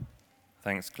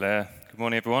Thanks, Claire. Good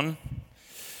morning, everyone.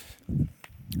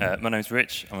 My name's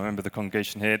Rich. I'm a member of the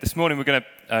congregation here. This morning, we're going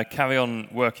to carry on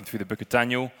working through the book of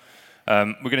Daniel.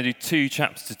 We're going to do two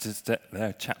chapters today. We're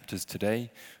going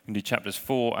to do chapters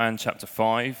 4 and chapter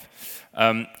 5.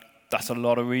 That's a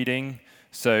lot of reading,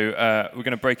 so we're going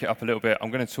to break it up a little bit.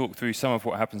 I'm going to talk through some of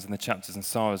what happens in the chapters, and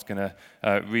Sarah's going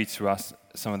to read to us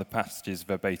some of the passages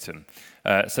verbatim.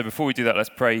 So before we do that, let's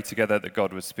pray together that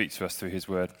God would speak to us through his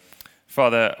word.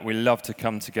 Father, we love to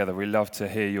come together. We love to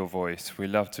hear your voice. We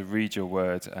love to read your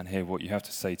word and hear what you have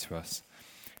to say to us.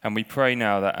 And we pray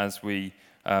now that as we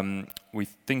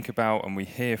think about and we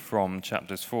hear from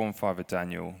chapters 4 and 5 of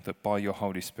Daniel, that by your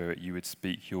Holy Spirit you would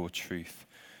speak your truth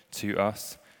to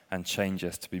us and change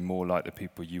us to be more like the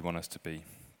people you want us to be.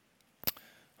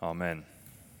 Amen.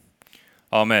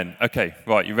 Amen. Okay,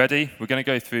 right, you ready? We're going to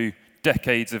go through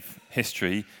decades of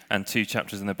history and 2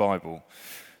 chapters in the Bible.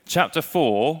 Chapter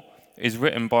 4 is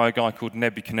written by a guy called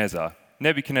Nebuchadnezzar.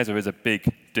 Nebuchadnezzar is a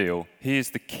big deal. He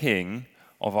is the king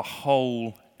of a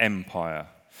whole empire,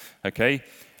 okay?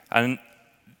 And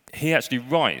he actually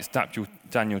writes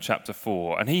Daniel chapter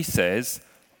 4, and he says,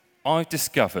 I've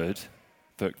discovered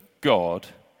that God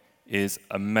is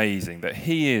amazing, that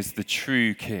he is the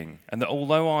true king, and that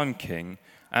although I'm king,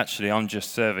 actually I'm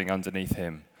just serving underneath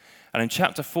him. And in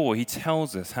chapter 4, he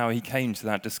tells us how he came to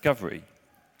that discovery,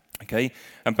 okay?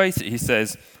 And basically he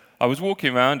says, I was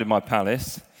walking around in my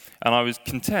palace, and I was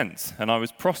content, and I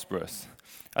was prosperous.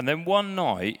 And then one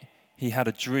night, he had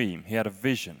a dream, he had a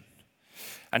vision.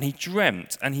 And he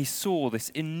dreamt, and he saw this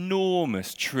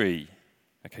enormous tree,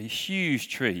 okay, a huge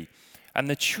tree. And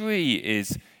the tree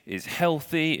is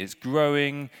healthy, it's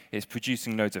growing, it's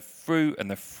producing loads of fruit,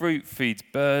 and the fruit feeds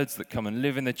birds that come and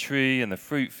live in the tree, and the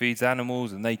fruit feeds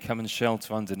animals, and they come and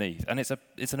shelter underneath. And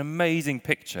it's an amazing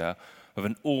picture of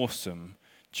an awesome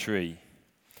tree.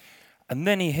 And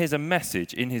then he hears a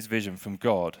message in his vision from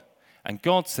God. And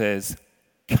God says,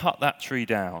 cut that tree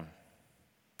down,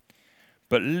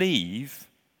 but leave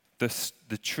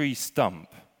the tree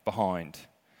stump behind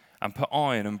and put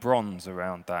iron and bronze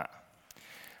around that.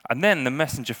 And then the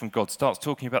messenger from God starts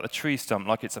talking about the tree stump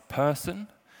like it's a person.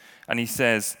 And he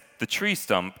says, the tree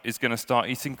stump is going to start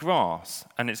eating grass,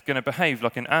 and it's going to behave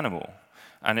like an animal,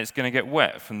 and it's going to get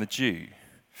wet from the dew.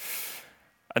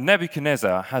 And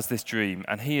Nebuchadnezzar has this dream,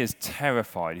 and he is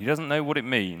terrified. He doesn't know what it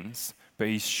means, but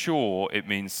he's sure it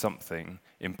means something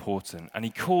important. And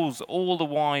he calls all the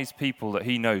wise people that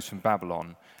he knows from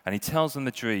Babylon, and he tells them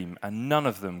the dream, and none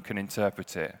of them can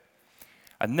interpret it.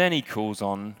 And then he calls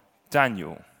on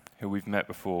Daniel, who we've met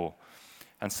before.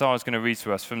 And Sarah's going to read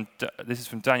to us this is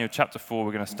from Daniel chapter 4.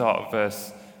 We're going to start at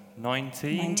verse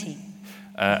 19.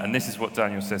 And this is what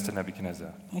Daniel says to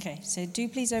Nebuchadnezzar. Okay, so do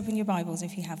please open your Bibles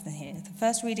if you have them here. The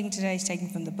first reading today is taken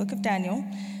from the book of Daniel,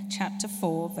 chapter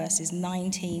 4, verses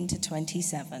 19 to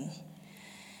 27.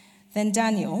 Then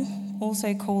Daniel,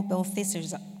 also called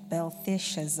Belteshazzar,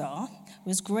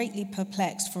 was greatly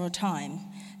perplexed for a time,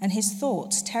 and his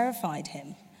thoughts terrified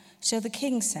him. So the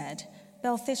king said,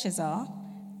 Belteshazzar,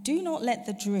 do not let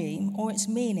the dream or its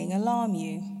meaning alarm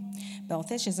you.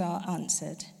 Belteshazzar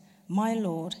answered, My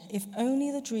lord, if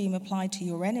only the dream applied to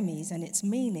your enemies and its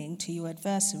meaning to your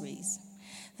adversaries.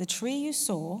 The tree you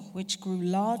saw, which grew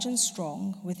large and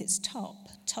strong, with its top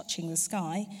touching the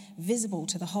sky, visible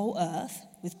to the whole earth,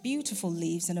 with beautiful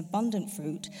leaves and abundant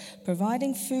fruit,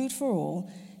 providing food for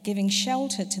all, giving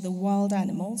shelter to the wild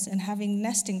animals, and having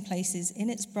nesting places in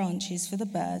its branches for the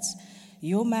birds,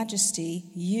 your majesty,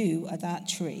 you are that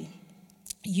tree.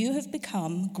 You have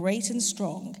become great and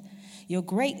strong. Your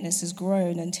greatness has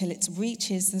grown until it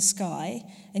reaches the sky,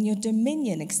 and your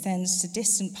dominion extends to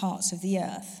distant parts of the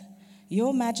earth.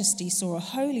 Your majesty saw a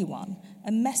holy one,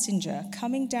 a messenger,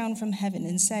 coming down from heaven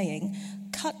and saying,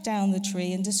 Cut down the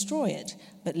tree and destroy it,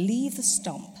 but leave the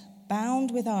stump,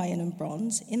 bound with iron and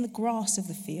bronze, in the grass of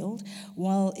the field,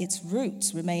 while its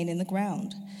roots remain in the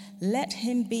ground. Let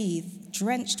him be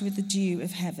drenched with the dew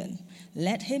of heaven.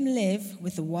 Let him live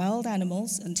with the wild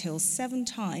animals until 7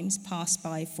 times pass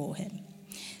by for him.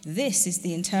 This is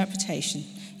the interpretation,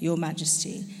 your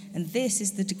majesty, and this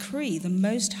is the decree the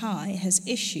Most High has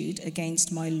issued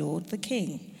against my lord the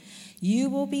king. You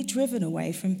will be driven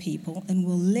away from people and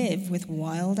will live with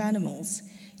wild animals.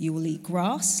 You will eat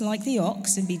grass like the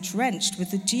ox and be drenched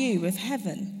with the dew of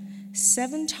heaven.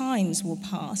 7 times will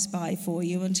pass by for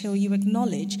you until you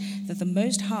acknowledge that the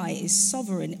Most High is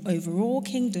sovereign over all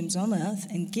kingdoms on earth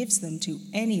and gives them to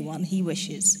anyone he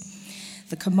wishes.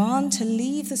 The command to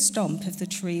leave the stump of the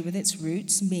tree with its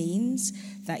roots means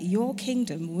that your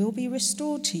kingdom will be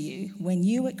restored to you when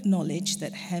you acknowledge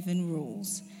that heaven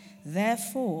rules.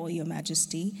 Therefore, your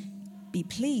majesty, be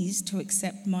pleased to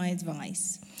accept my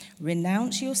advice.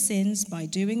 Renounce your sins by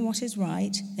doing what is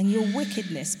right, and your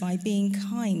wickedness by being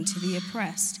kind to the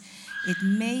oppressed. It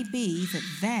may be that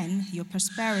then your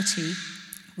prosperity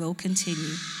will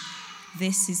continue.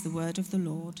 This is the word of the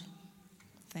Lord.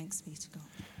 Thanks be to God.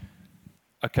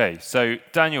 Okay, so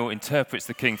Daniel interprets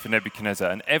the king for Nebuchadnezzar,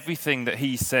 and everything that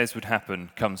he says would happen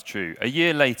comes true. A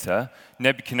year later,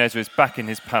 Nebuchadnezzar is back in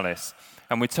his palace,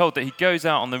 and we're told that he goes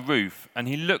out on the roof and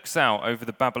he looks out over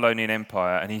the Babylonian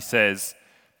Empire and he says,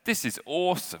 "This is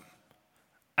awesome,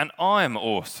 and I am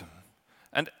awesome."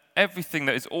 And everything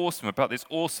that is awesome about this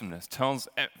awesomeness tells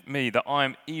me that I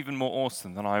am even more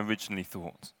awesome than I originally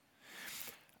thought.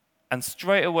 And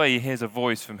straight away he hears a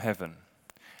voice from heaven.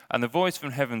 And the voice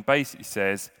from heaven basically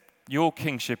says, your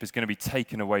kingship is going to be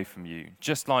taken away from you,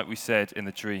 just like we said in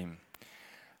the dream.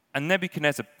 And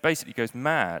Nebuchadnezzar basically goes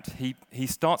mad. He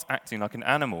starts acting like an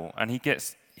animal, and he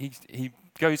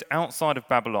goes outside of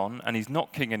Babylon, and he's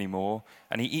not king anymore,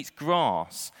 and he eats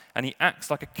grass, and he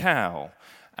acts like a cow,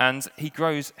 and he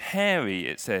grows hairy,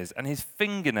 it says, and his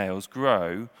fingernails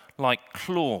grow like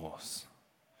claws.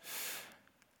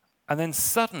 And then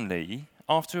suddenly,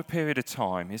 after a period of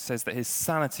time, it says that his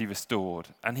sanity restored.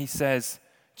 And he says,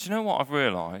 do you know what I've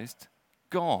realized?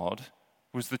 God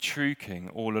was the true king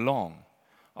all along.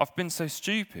 I've been so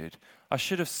stupid. I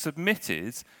should have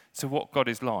submitted to what God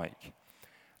is like.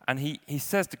 And he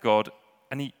says to God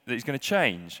that he's going to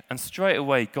change. And straight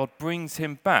away, God brings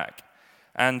him back.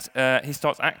 And he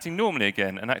starts acting normally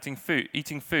again and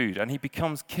eating food. And he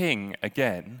becomes king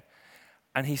again.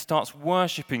 And he starts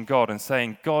worshipping God and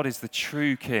saying, God is the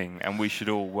true king and we should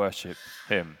all worship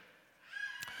him.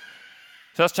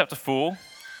 So that's chapter 4.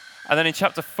 And then in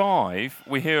chapter 5,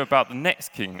 we hear about the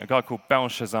next king, a guy called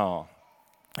Belshazzar.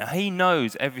 Now, he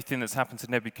knows everything that's happened to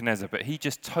Nebuchadnezzar, but he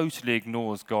just totally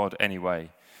ignores God anyway.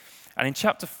 And in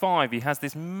chapter 5, he has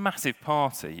this massive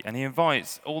party, and he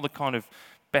invites all the kind of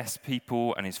best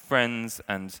people and his friends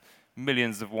and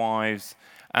millions of wives,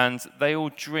 and they all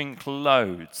drink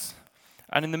loads.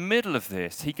 And in the middle of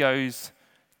this, he goes,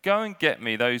 go and get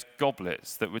me those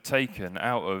goblets that were taken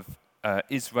out of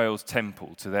Israel's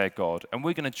temple to their God, and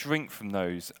we're going to drink from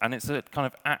those. And it's a kind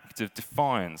of act of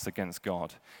defiance against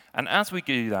God. And as we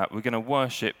do that, we're going to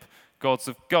worship gods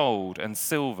of gold and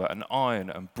silver and iron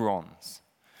and bronze.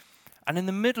 And in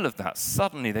the middle of that,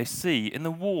 suddenly they see in the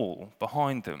wall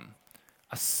behind them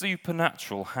a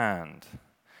supernatural hand.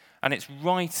 And it's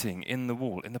writing in the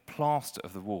wall, in the plaster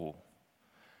of the wall.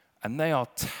 And they are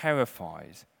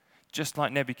terrified, just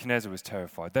like Nebuchadnezzar was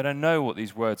terrified. They don't know what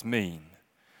these words mean.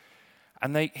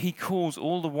 And he calls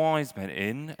all the wise men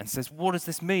in and says, what does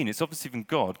this mean? It's obviously from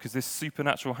God because this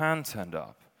supernatural hand turned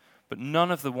up. But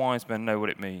none of the wise men know what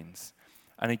it means.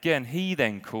 And again, he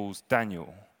then calls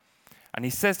Daniel. And he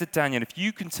says to Daniel, if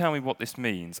you can tell me what this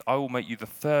means, I will make you the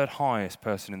third highest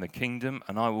person in the kingdom,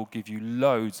 and I will give you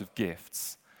loads of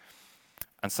gifts.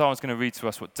 And so I was going to read to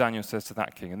us what Daniel says to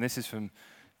that king. And this is from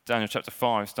Daniel chapter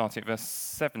 5, starting at verse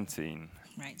 17.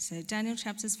 Right, so Daniel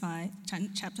chapter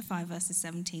 5, verses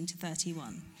 17 to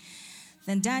 31.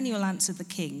 Then Daniel answered the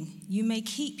king, you may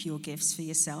keep your gifts for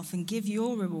yourself and give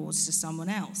your rewards to someone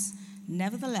else.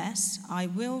 Nevertheless, I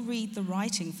will read the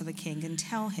writing for the king and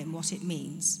tell him what it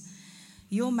means.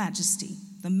 Your Majesty,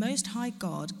 the Most High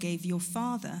God gave your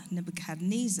father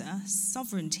Nebuchadnezzar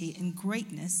sovereignty and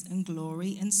greatness and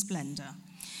glory and splendor.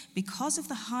 Because of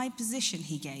the high position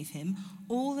he gave him,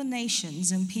 all the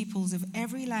nations and peoples of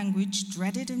every language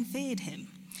dreaded and feared him.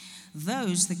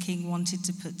 Those the king wanted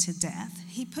to put to death,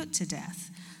 he put to death.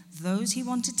 Those he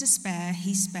wanted to spare,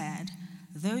 he spared.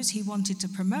 Those he wanted to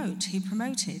promote, he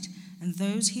promoted. And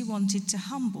those he wanted to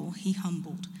humble, he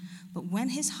humbled. But when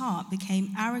his heart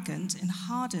became arrogant and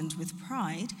hardened with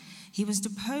pride, he was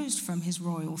deposed from his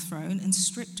royal throne and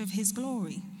stripped of his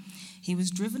glory. He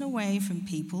was driven away from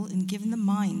people and given the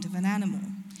mind of an animal.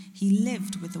 He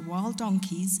lived with the wild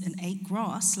donkeys and ate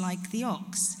grass like the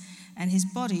ox, and his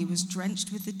body was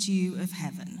drenched with the dew of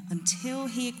heaven, until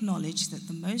he acknowledged that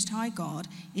the Most High God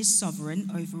is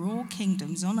sovereign over all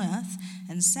kingdoms on earth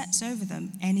and sets over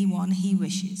them anyone he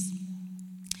wishes.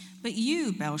 But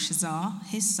you, Belshazzar,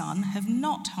 his son, have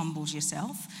not humbled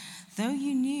yourself, though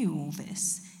you knew all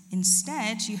this.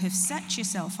 Instead, you have set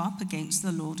yourself up against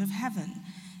the Lord of heaven.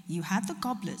 You had the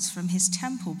goblets from his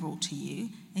temple brought to you,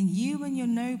 and you and your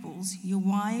nobles, your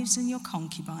wives and your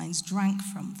concubines drank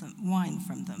wine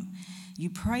from them. You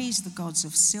praised the gods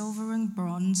of silver and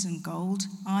bronze and gold,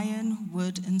 iron,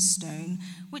 wood and stone,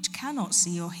 which cannot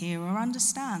see or hear or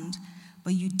understand.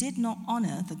 But you did not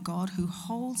honor the God who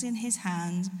holds in his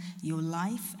hand your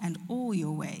life and all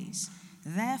your ways.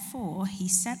 Therefore, he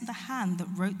sent the hand that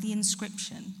wrote the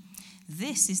inscription.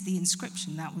 This is the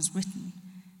inscription that was written: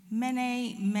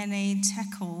 Mene, Mene,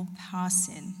 Tekel,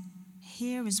 Parsin.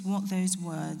 Here is what those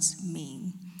words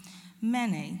mean.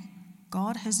 Mene,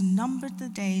 God has numbered the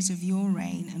days of your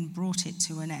reign and brought it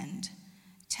to an end.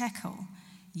 Tekel,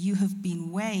 you have been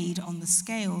weighed on the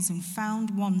scales and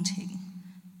found wanting.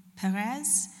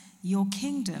 Perez, your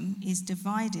kingdom is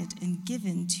divided and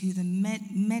given to the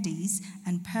Medes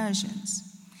and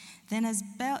Persians. Then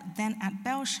at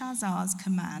Belshazzar's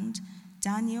command,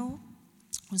 Daniel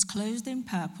was clothed in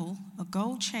purple, a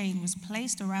gold chain was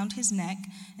placed around his neck,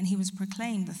 and he was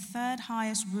proclaimed the third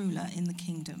highest ruler in the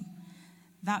kingdom.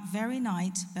 That very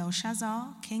night,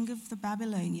 Belshazzar, king of the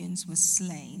Babylonians, was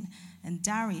slain, and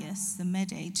Darius the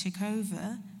Mede took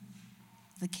over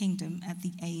the kingdom at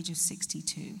the age of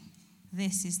 62.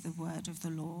 This is the word of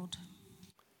the Lord.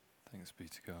 Thanks be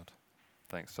to God.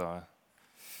 Thanks, Sarah.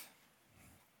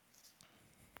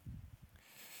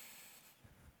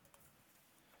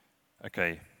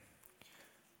 Okay.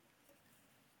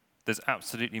 There's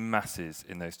absolutely masses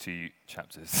in those two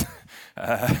chapters.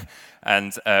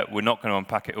 And we're not going to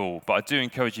unpack it all, but I do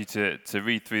encourage you to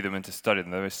read through them and to study them.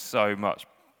 There is so much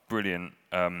brilliant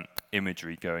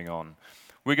imagery going on.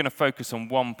 We're going to focus on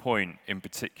one point in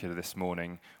particular this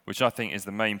morning, which I think is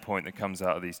the main point that comes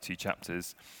out of these two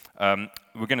chapters.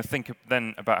 We're going to think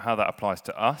then about how that applies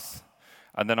to us,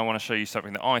 and then I want to show you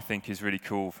something that I think is really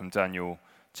cool from Daniel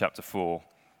chapter 4.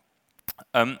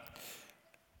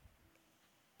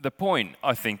 The point,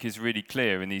 I think, is really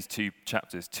clear in these two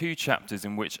chapters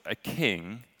in which a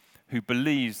king who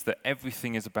believes that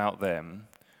everything is about them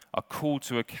are called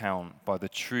to account by the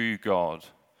true God.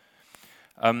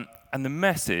 And the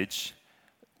message,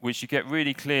 which you get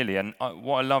really clearly, and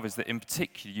what I love is that in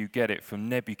particular you get it from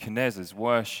Nebuchadnezzar's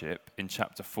worship in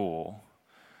chapter 4.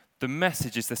 The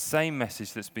message is the same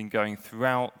message that's been going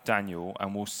throughout Daniel,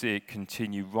 and we'll see it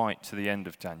continue right to the end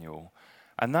of Daniel.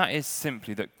 And that is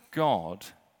simply that God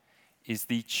is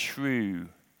the true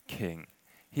king.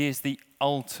 He is the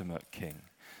ultimate king.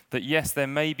 That yes, there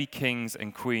may be kings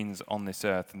and queens on this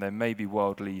earth, and there may be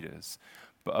world leaders,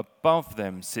 but above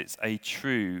them sits a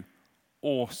true,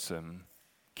 awesome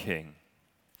king.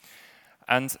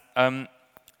 And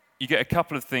you get a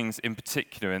couple of things in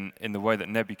particular in the way that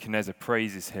Nebuchadnezzar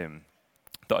praises him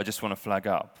that I just want to flag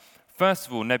up. First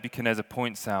of all, Nebuchadnezzar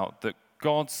points out that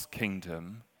God's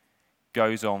kingdom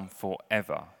goes on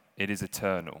forever. It is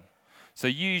eternal. So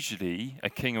usually a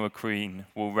king or a queen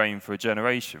will reign for a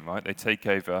generation, right? They take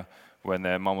over when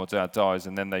their mum or dad dies,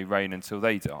 and then they reign until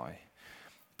they die.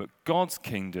 But God's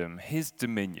kingdom, his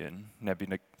dominion,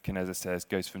 Nebuchadnezzar says,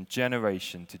 goes from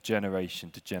generation to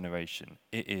generation to generation.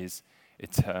 It is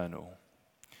eternal.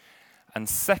 And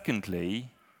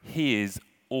secondly, he is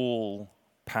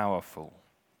all-powerful.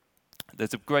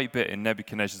 There's a great bit in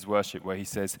Nebuchadnezzar's worship where he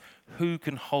says, who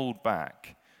can hold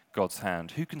back God's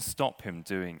hand? Who can stop him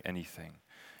doing anything?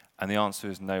 And the answer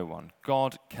is no one.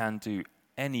 God can do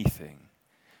anything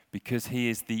because he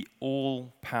is the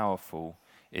all-powerful,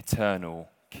 eternal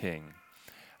king.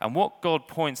 And what God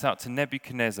points out to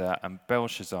Nebuchadnezzar and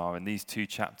Belshazzar in these two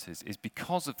chapters is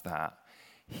because of that,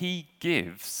 he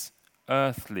gives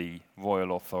earthly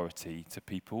royal authority to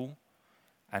people,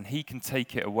 and he can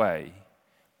take it away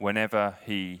whenever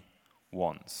he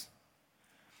wants.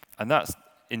 And that's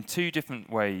in two different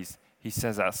ways. He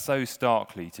says that so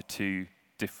starkly to two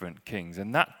different kings,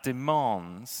 and that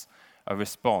demands a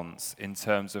response in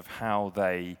terms of how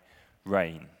they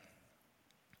reign.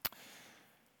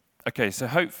 Okay, so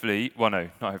hopefully, well no,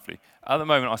 not hopefully. At the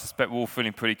moment, I suspect we're all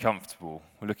feeling pretty comfortable.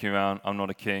 We're looking around, I'm not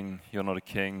a king, you're not a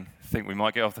king. I think we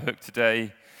might get off the hook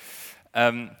today.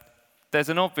 There's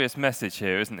an obvious message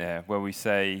here, isn't there, where we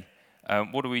say,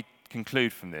 what do we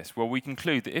conclude from this? Well, we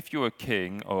conclude that if you're a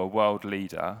king or a world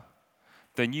leader,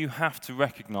 then you have to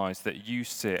recognize that you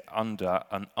sit under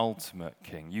an ultimate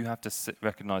king. You have to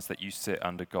recognize that you sit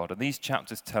under God. And these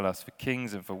chapters tell us for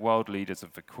kings and for world leaders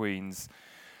and for queens,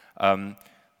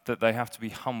 that they have to be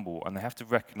humble and they have to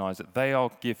recognize that they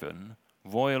are given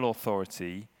royal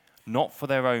authority, not for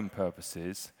their own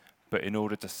purposes, but in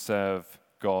order to serve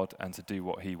God and to do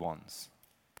what he wants.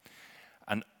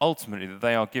 And ultimately that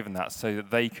they are given that so that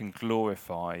they can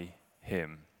glorify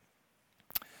him.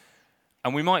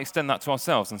 And we might extend that to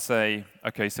ourselves and say,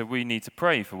 okay, so we need to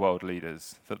pray for world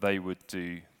leaders that they would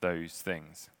do those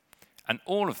things. And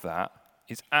all of that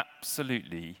is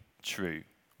absolutely true.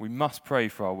 We must pray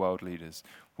for our world leaders.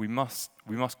 We must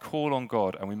call on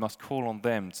God, and we must call on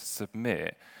them to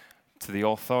submit to the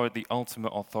ultimate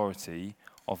authority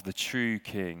of the true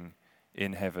King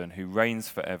in heaven, who reigns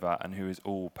forever and who is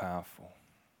all-powerful.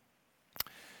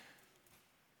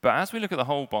 But as we look at the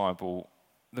whole Bible,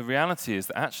 the reality is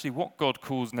that actually what God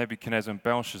calls Nebuchadnezzar and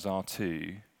Belshazzar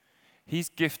to, he's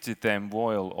gifted them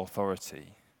royal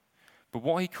authority. But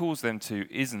what he calls them to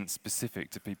isn't specific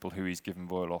to people who he's given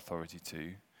royal authority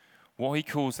to. What he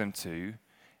calls them to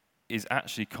is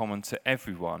actually common to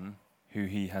everyone who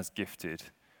he has gifted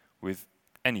with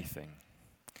anything.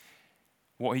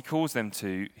 What he calls them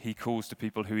to, he calls to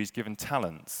people who he's given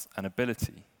talents and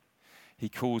ability. He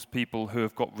calls people who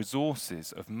have got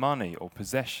resources of money or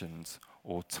possessions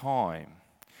or time.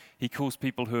 He calls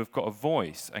people who have got a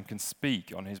voice and can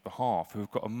speak on his behalf, who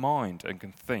have got a mind and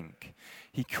can think.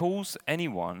 He calls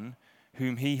anyone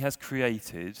whom he has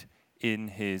created in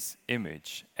his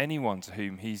image, anyone to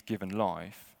whom he's given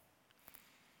life.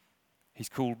 He's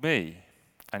called me,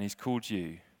 and he's called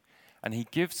you. And he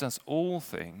gives us all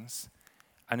things,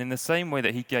 and in the same way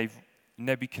that he gave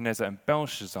Nebuchadnezzar and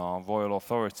Belshazzar royal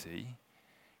authority,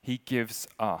 he gives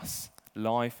us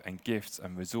life and gifts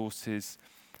and resources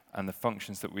and the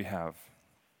functions that we have.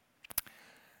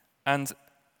 And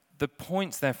the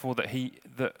points, therefore,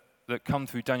 that come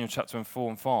through Daniel chapter 4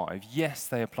 and 5, yes,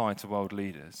 they apply to world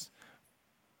leaders,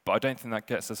 but I don't think that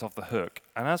gets us off the hook.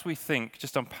 And as we think,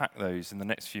 just unpack those in the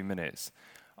next few minutes,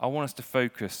 I want us to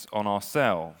focus on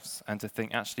ourselves and to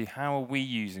think, actually, how are we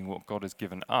using what God has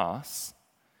given us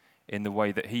in the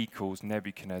way that he calls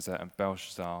Nebuchadnezzar and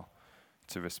Belshazzar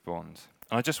to respond?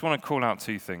 And I just want to call out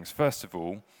two things. First of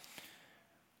all,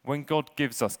 when God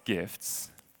gives us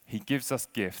gifts, he gives us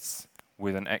gifts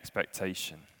with an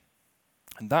expectation.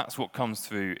 And that's what comes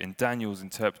through in Daniel's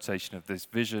interpretation of this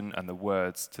vision and the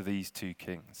words to these two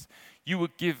kings. You were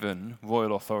given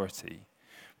royal authority,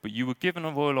 but you were given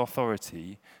a royal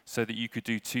authority so that you could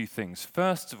do two things.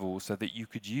 First of all, so that you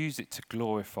could use it to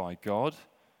glorify God.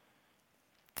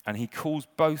 And he calls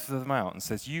both of them out and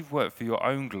says, you've worked for your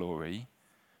own glory,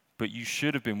 but you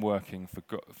should have been working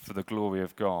for the glory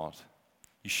of God.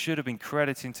 You should have been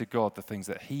crediting to God the things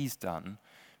that he's done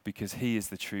because he is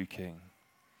the true king.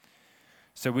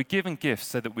 So we're given gifts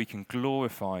so that we can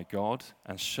glorify God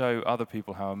and show other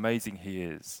people how amazing he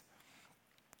is.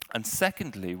 And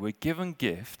secondly, we're given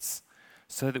gifts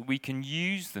so that we can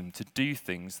use them to do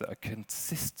things that are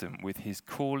consistent with his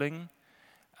calling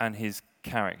and his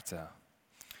character.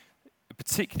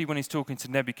 Particularly when he's talking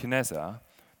to Nebuchadnezzar,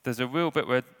 there's a real bit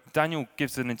where Daniel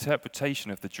gives an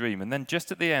interpretation of the dream. And then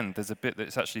just at the end, there's a bit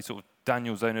that's actually sort of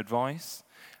Daniel's own advice.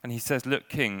 And he says, look,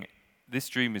 king, this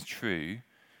dream is true.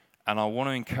 And I want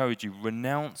to encourage you,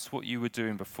 renounce what you were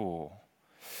doing before.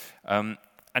 And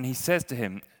he says to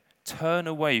him, turn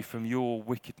away from your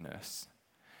wickedness.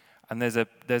 And there's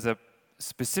a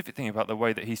specific thing about the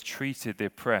way that he's treated the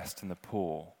oppressed and the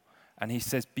poor. And he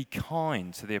says, be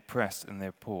kind to the oppressed and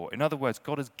the poor. In other words,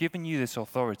 God has given you this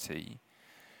authority,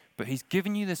 but he's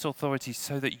given you this authority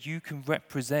so that you can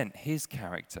represent his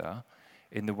character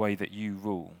in the way that you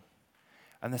rule.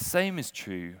 And the same is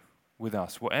true with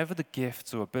us. Whatever the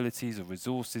gifts or abilities or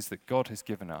resources that God has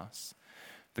given us,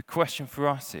 the question for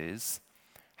us is,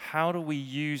 how do we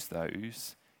use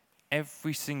those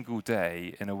every single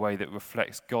day in a way that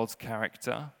reflects God's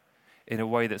character, in a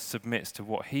way that submits to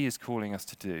what he is calling us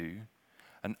to do,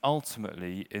 and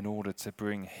ultimately in order to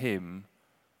bring him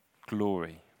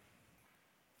glory?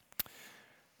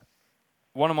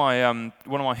 One of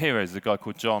my heroes is a guy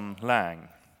called John Lang,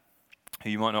 who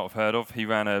you might not have heard of. He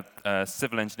ran a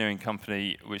civil engineering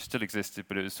company which still existed,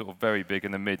 but it was sort of very big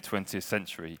in the mid-20th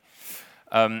century.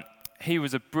 He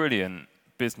was a brilliant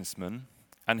businessman,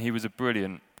 and he was a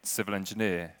brilliant civil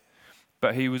engineer,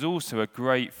 but he was also a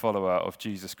great follower of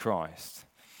Jesus Christ.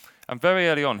 And very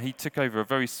early on, he took over a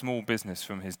very small business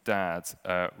from his dad,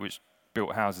 which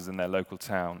built houses in their local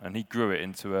town, and he grew it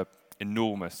into an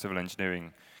enormous civil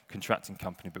engineering contracting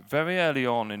company. But very early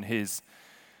on in his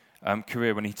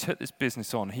career, when he took this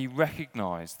business on, he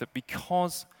recognized that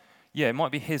because, it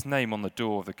might be his name on the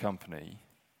door of the company,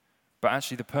 but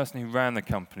actually the person who ran the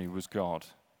company was God,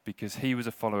 because he was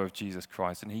a follower of Jesus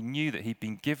Christ, and he knew that he'd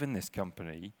been given this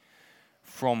company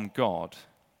from God.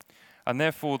 And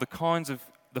therefore, the kinds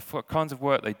of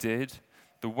work they did,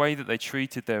 the way that they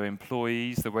treated their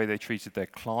employees, the way they treated their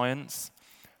clients,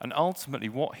 and ultimately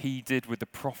what he did with the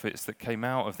profits that came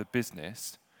out of the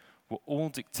business were all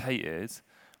dictated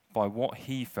by what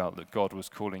he felt that God was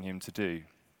calling him to do.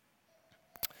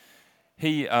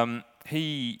 He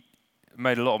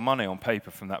made a lot of money on paper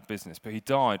from that business, but he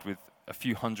died with a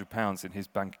few £100 in his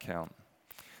bank account.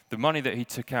 The money that he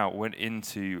took out went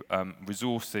into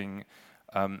resourcing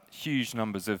huge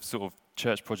numbers of sort of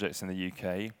church projects in the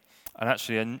UK, and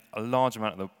actually a large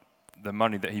amount of the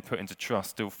money that he put into trust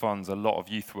still funds a lot of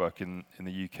youth work in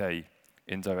the UK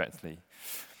indirectly.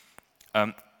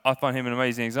 I find him an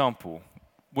amazing example.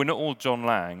 we're not all John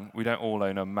Lang. We don't all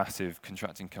own a massive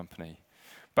contracting company.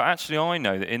 But actually, I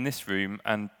know that in this room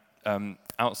and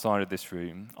outside of this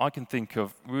room, I can think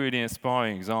of really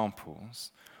inspiring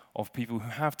examples of people who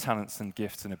have talents and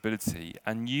gifts and ability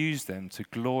and use them to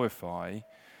glorify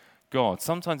God,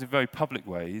 sometimes in very public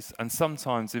ways and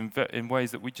sometimes in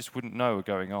ways that we just wouldn't know are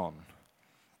going on.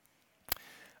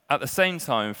 At the same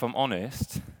time, if I'm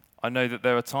honest, I know that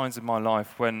there are times in my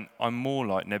life when I'm more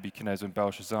like Nebuchadnezzar and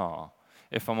Belshazzar.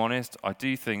 If I'm honest, I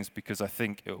do things because I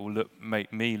think it will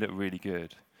make me look really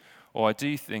good. Or I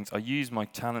do things, I use my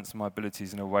talents and my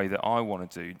abilities in a way that I want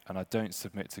to do, and I don't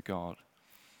submit to God.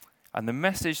 And the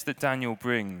message that Daniel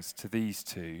brings to these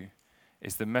two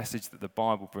is the message that the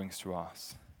Bible brings to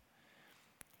us.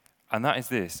 And that is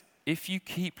this: if you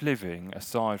keep living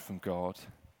aside from God,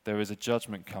 there is a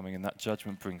judgment coming, and that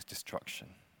judgment brings destruction.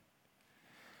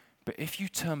 But if you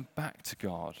turn back to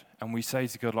God, and we say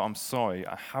to God, I'm sorry,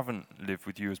 I haven't lived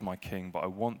with you as my king, but I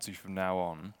want to from now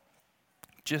on,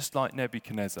 just like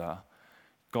Nebuchadnezzar,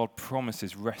 God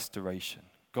promises restoration.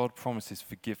 God promises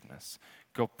forgiveness.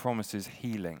 God promises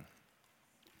healing.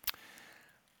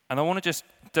 And I want to just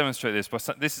demonstrate this.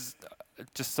 This is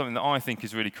just something that I think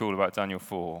is really cool about Daniel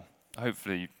 4.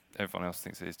 Hopefully everyone else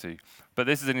thinks it is too. But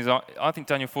this is an example. I think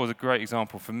Daniel 4 is a great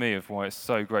example for me of why it's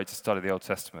so great to study the Old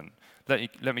Testament.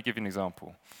 Let me give you an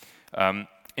example.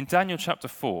 In Daniel chapter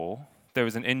 4, there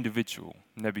is an individual,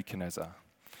 Nebuchadnezzar.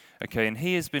 Okay, and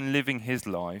he has been living his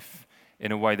life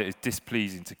in a way that is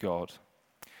displeasing to God.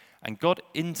 And God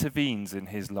intervenes in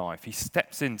his life. He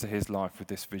steps into his life with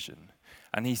this vision.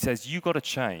 And he says, you've got to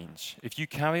change. If you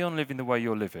carry on living the way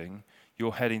you're living,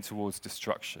 you're heading towards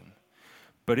destruction.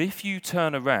 But if you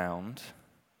turn around,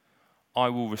 I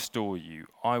will restore you.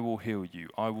 I will heal you.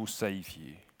 I will save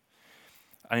you.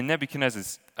 And in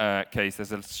Nebuchadnezzar's case,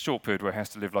 there's a short period where he has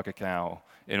to live like a cow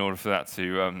in order for that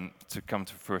to come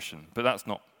to fruition. But that's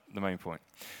not the main point.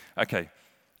 Okay,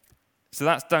 so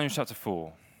that's Daniel chapter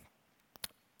 4.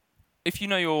 If you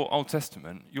know your Old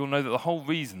Testament, you'll know that the whole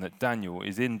reason that Daniel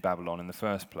is in Babylon in the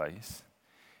first place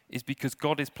is because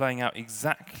God is playing out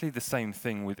exactly the same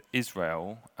thing with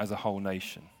Israel as a whole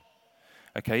nation.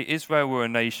 Okay, Israel were a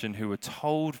nation who were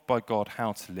told by God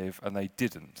how to live, and they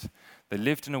didn't. They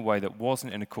lived in a way that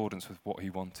wasn't in accordance with what he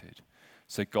wanted.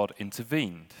 So God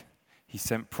intervened. He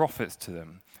sent prophets to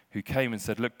them who came and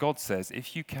said, look, God says,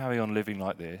 if you carry on living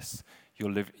like this,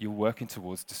 you're working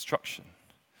towards destruction.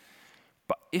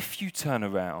 But if you turn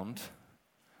around,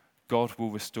 God will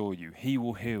restore you. He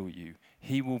will heal you.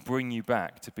 He will bring you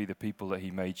back to be the people that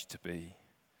he made you to be.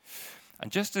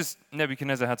 And just as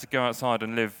Nebuchadnezzar had to go outside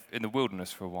and live in the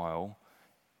wilderness for a while,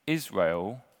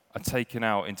 Israel are taken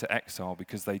out into exile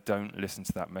because they don't listen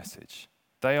to that message.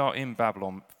 They are in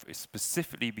Babylon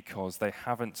specifically because they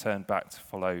haven't turned back to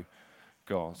follow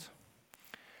God.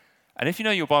 And if you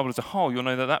know your Bible as a whole, you'll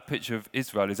know that that picture of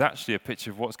Israel is actually a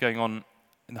picture of what's going on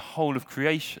in the whole of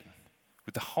creation,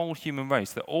 with the whole human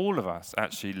race, that all of us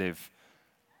actually live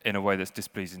in a way that's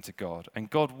displeasing to God. And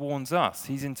God warns us.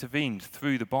 He's intervened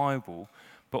through the Bible,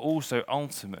 but also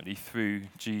ultimately through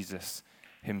Jesus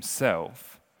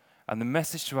himself. And the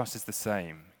message to us is the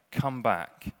same. Come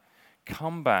back.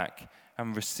 Come back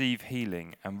and receive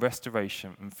healing and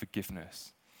restoration and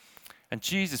forgiveness. And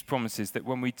Jesus promises that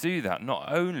when we do that,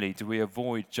 not only do we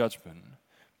avoid judgment,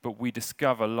 but we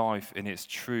discover life in its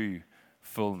true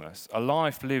fullness. A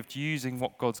life lived using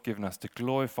what God's given us to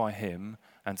glorify him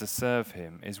and to serve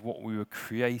him is what we were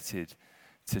created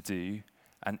to do,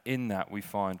 and in that we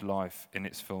find life in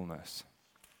its fullness.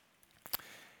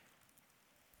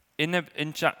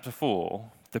 In chapter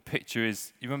 4, the picture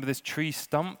is, you remember this tree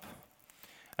stump?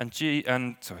 And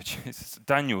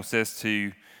Daniel says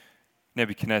to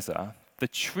Nebuchadnezzar, the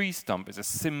tree stump is a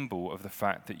symbol of the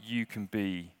fact that you can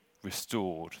be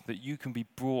restored, that you can be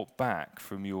brought back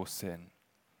from your sin.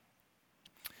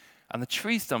 And the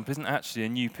tree stump isn't actually a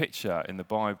new picture in the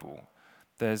Bible.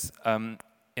 There's,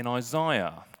 in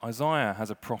Isaiah has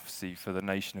a prophecy for the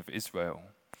nation of Israel.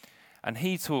 And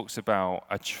he talks about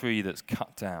a tree that's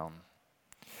cut down.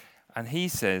 And he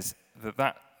says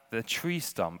that the tree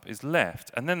stump is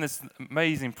left. And then there's an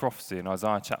amazing prophecy in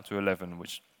Isaiah chapter 11,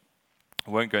 which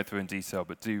I won't go through in detail,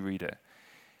 but do read it.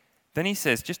 Then he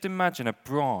says, just imagine a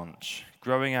branch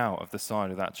growing out of the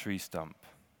side of that tree stump.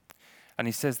 And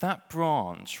he says that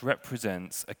branch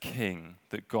represents a king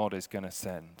that God is going to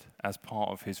send as part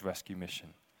of his rescue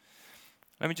mission.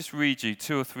 Let me just read you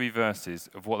 2 or 3 verses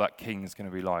of what that king is going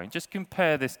to be like. Just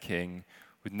compare this king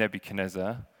with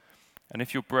Nebuchadnezzar. And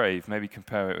if you're brave, maybe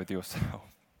compare it with yourself.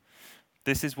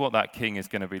 This is what that king is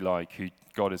going to be like, who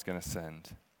God is going to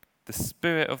send. The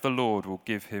Spirit of the Lord will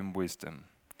give him wisdom,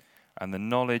 and the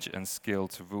knowledge and skill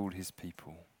to rule his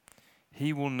people.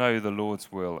 He will know the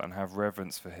Lord's will and have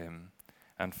reverence for him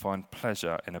and find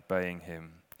pleasure in obeying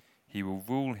him. He will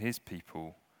rule his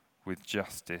people with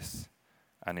justice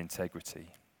and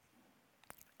integrity.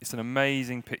 It's an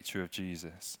amazing picture of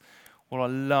Jesus. What I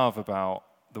love about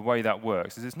the way that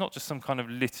works is it's not just some kind of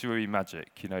literary magic,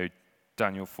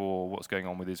 Daniel 4, what's going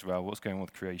on with Israel, what's going on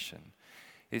with creation.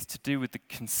 It's to do with the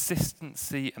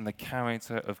consistency and the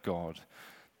character of God,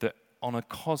 that on a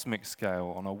cosmic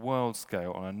scale, on a world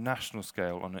scale, on a national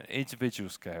scale, on an individual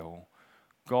scale,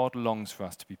 God longs for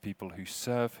us to be people who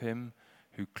serve him,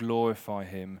 who glorify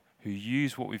him, who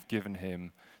use what we've given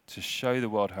him to show the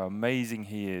world how amazing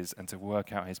he is and to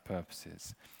work out his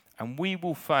purposes. And we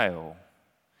will fail,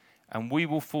 and we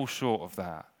will fall short of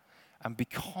that. And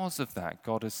because of that,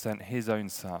 God has sent his own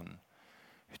son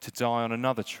to die on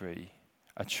another tree,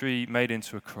 a tree made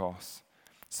into a cross,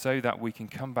 so that we can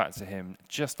come back to him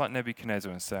just like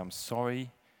Nebuchadnezzar and say, I'm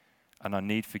sorry and I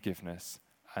need forgiveness.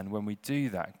 And when we do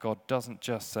that, God doesn't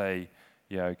just say,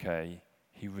 yeah, okay.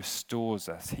 He restores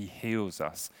us, he heals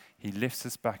us, he lifts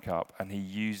us back up, and he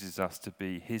uses us to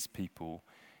be his people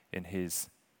in his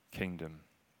kingdom.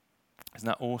 Isn't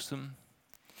that awesome?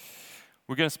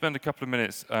 We're going to spend a couple of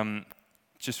minutes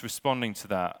just responding to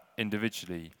that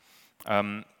individually.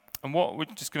 And what we're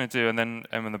just going to do, and then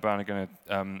Emma and the band are going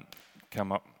to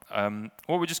come up.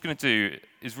 What we're just going to do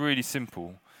is really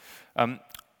simple.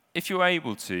 If you're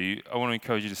able to, I want to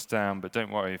encourage you to stand, but don't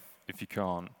worry if you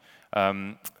can't.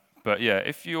 But yeah,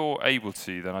 if you're able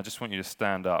to, then I just want you to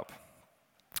stand up.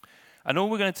 And all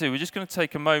we're going to do, we're just going to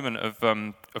take a moment of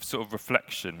sort of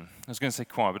reflection. I was going to say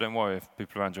quiet, but don't worry if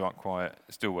people around you aren't quiet.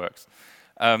 It still works.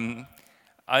 We're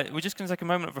just going to take a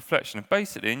moment of reflection. And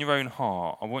basically, in your own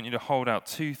heart, I want you to hold out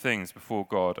two things before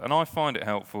God. And I find it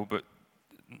helpful, but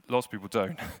lots of people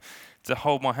don't, to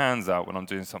hold my hands out when I'm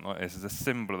doing something like this as a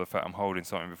symbol of the fact I'm holding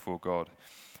something before God.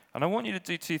 And I want you to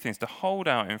do two things, to hold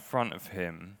out in front of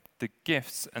him the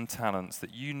gifts and talents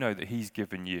that you know that he's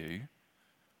given you,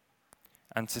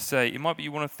 and to say, it might be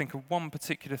you want to think of one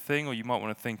particular thing, or you might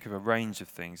want to think of a range of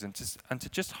things, and to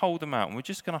just hold them out. And we're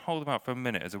just going to hold them out for a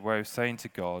minute as a way of saying to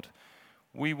God,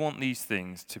 we want these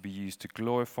things to be used to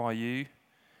glorify you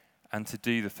and to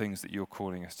do the things that you're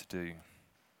calling us to do.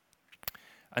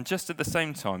 And just at the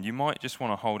same time, you might just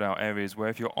want to hold out areas where,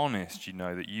 if you're honest, you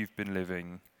know that you've been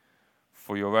living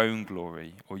for your own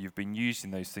glory, or you've been using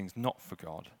those things not for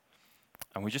God.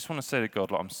 And we just want to say to God,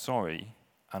 I'm sorry,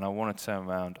 and I want to turn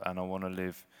around and I want to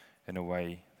live in a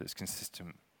way that's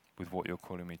consistent with what you're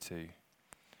calling me to.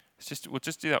 We'll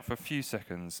just do that for a few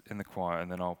seconds in the quiet,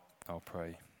 and then I'll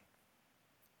pray.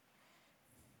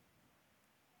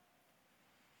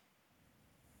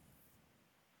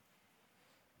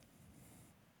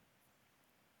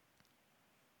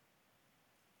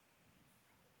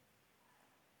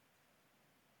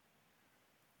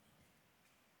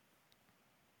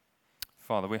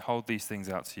 Father, we hold these things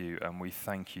out to you, and we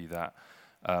thank you that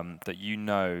you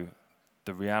know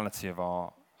the reality of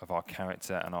our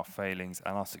character and our failings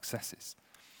and our successes.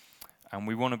 And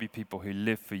we want to be people who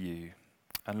live for you.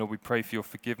 And Lord, we pray for your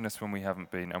forgiveness when we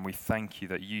haven't been, and we thank you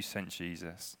that you sent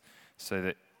Jesus so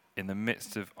that in the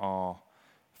midst of our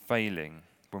failing,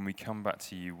 when we come back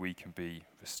to you, we can be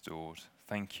restored.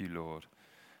 Thank you, Lord.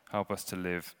 Help us to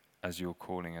live as you're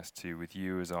calling us to, with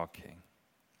you as our King.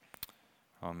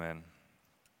 Amen.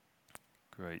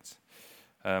 Great.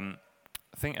 I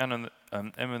think Emma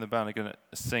and the band are going to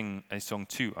sing a song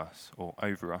to us, or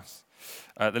over us.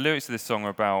 The lyrics of this song are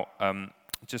about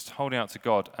just holding out to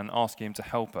God and asking him to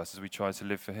help us as we try to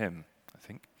live for him, I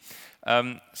think.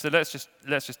 So let's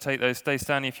just take those. Stay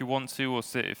standing if you want to, or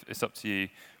sit if it's up to you.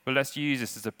 But let's use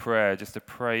this as a prayer, just to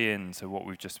pray into what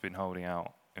we've just been holding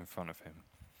out in front of him.